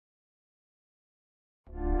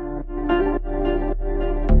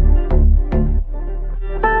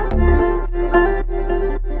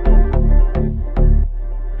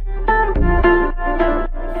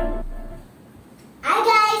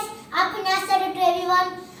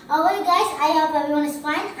everyone. How are you guys? I hope everyone is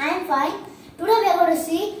fine. I am fine. Today we are going to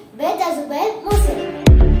see Beit Zubair Muscat.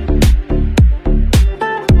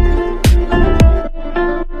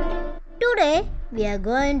 Today we are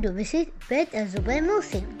going to visit Beit Zubair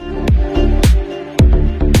Muscat.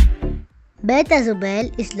 Beit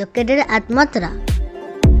Zubair is located at Matra.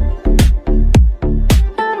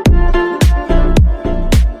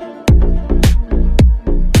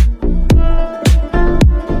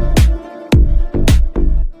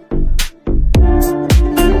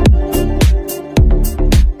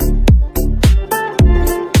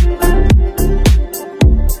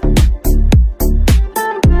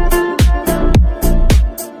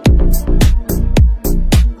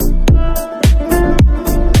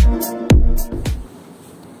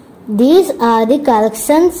 These are the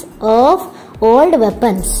collections of old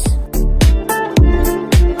weapons.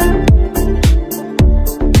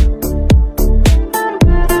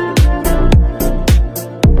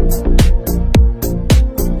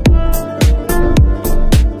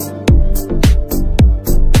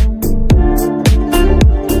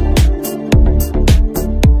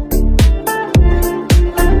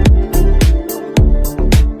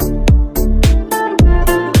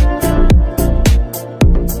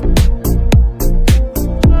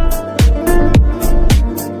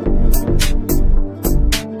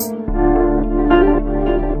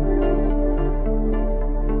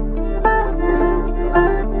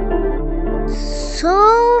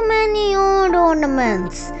 So many old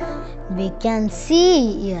ornaments we can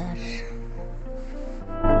see here.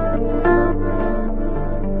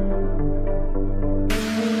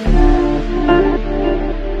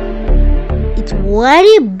 It's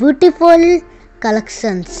very beautiful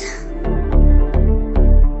collections.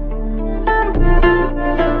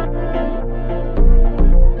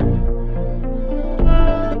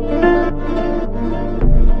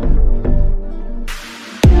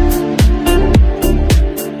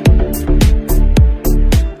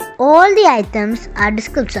 All the items are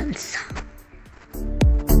descriptions.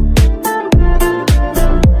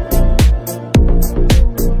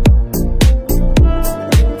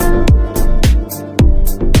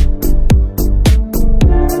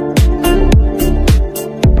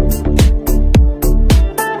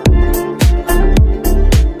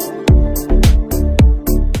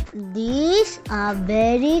 These are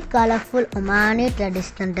very colorful Omani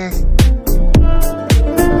traditional dresses.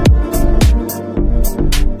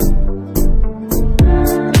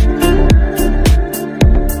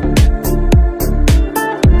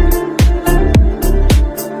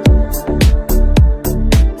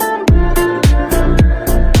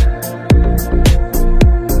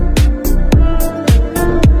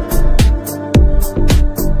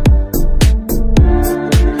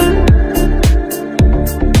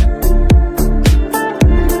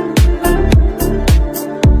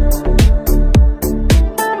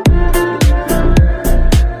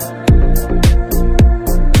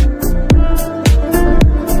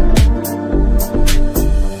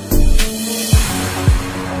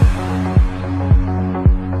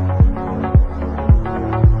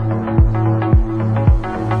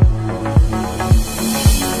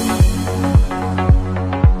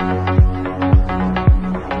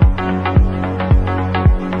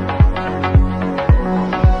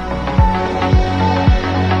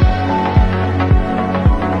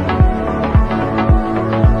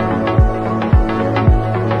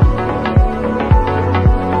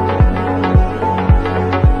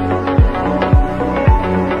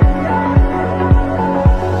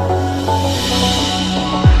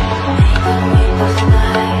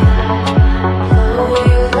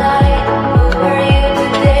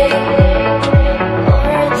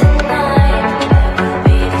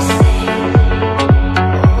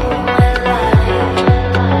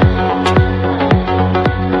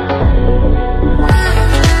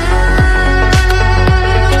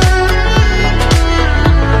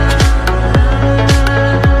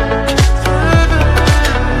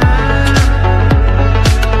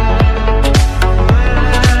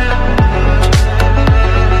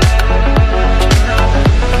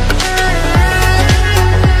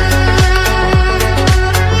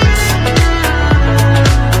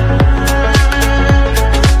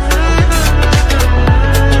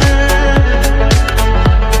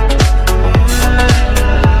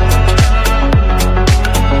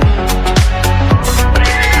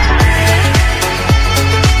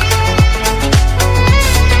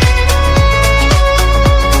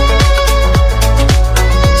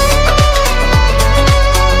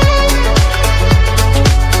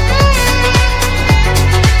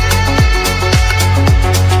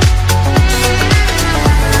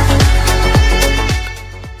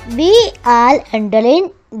 We all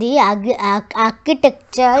entering the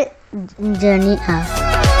architectural journey.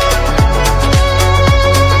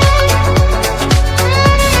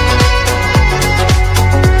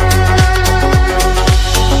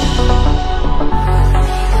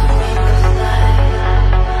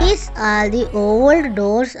 These are the old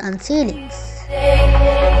doors and ceilings.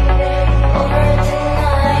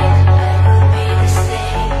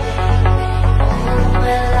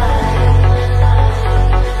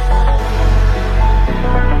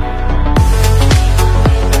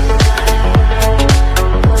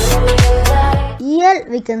 Here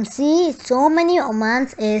we can see so many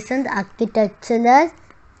Oman's ancient architectural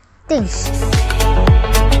things.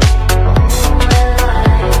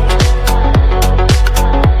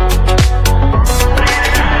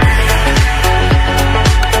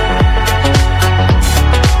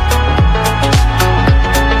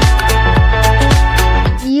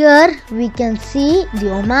 Here we can see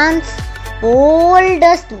the Oman's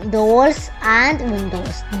oldest doors and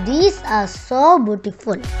windows. These are so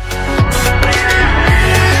beautiful.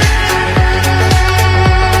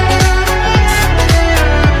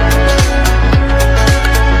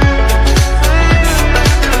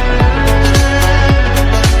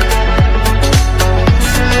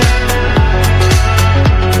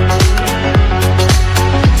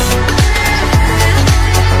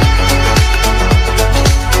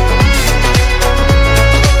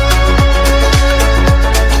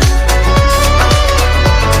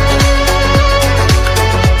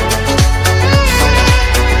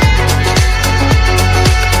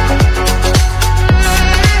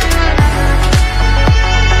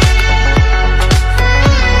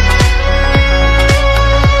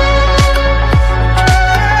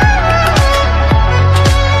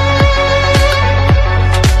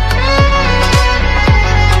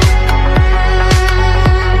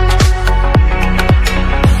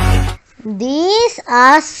 These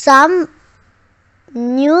are some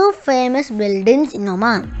new famous buildings in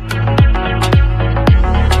Oman.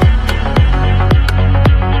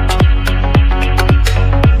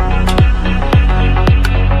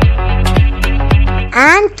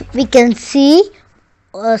 And we can see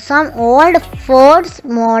some old forts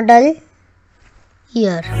model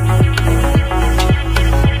here.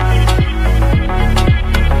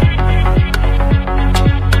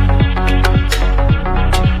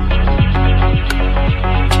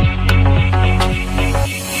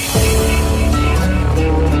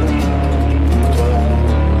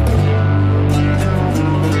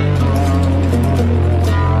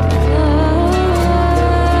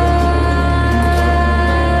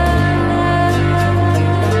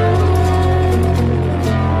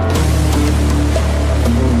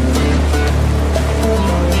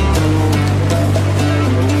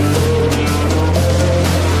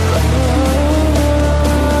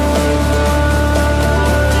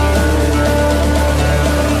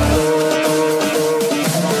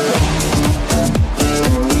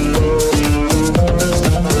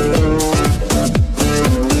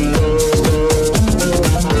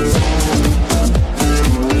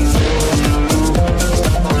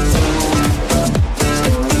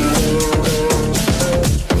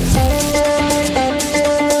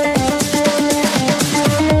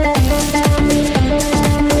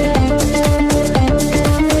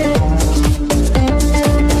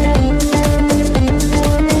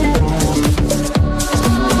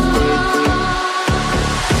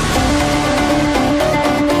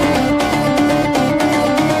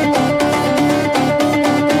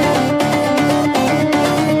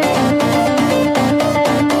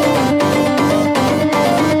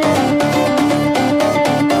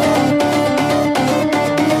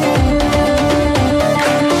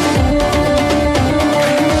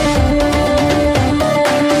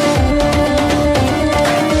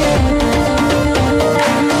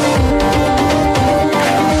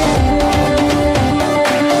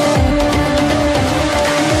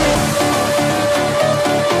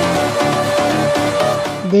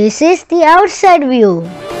 This is the outside view.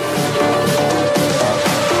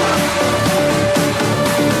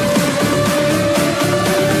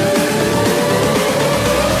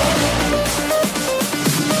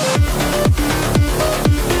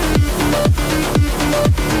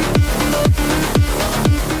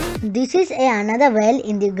 This is another well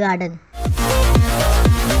in the garden.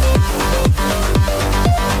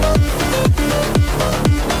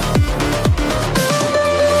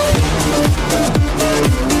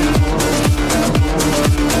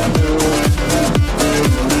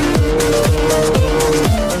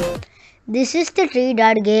 This is the tree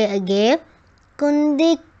that gave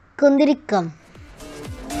Kundirikam.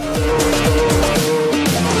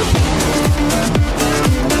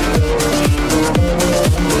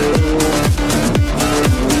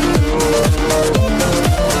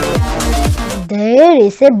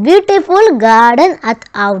 is a beautiful garden at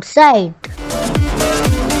outside.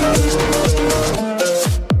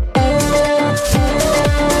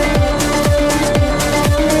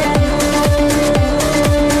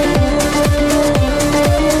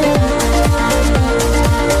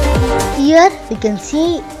 Here we can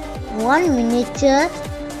see one miniature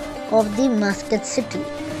of the Muscat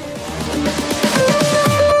city.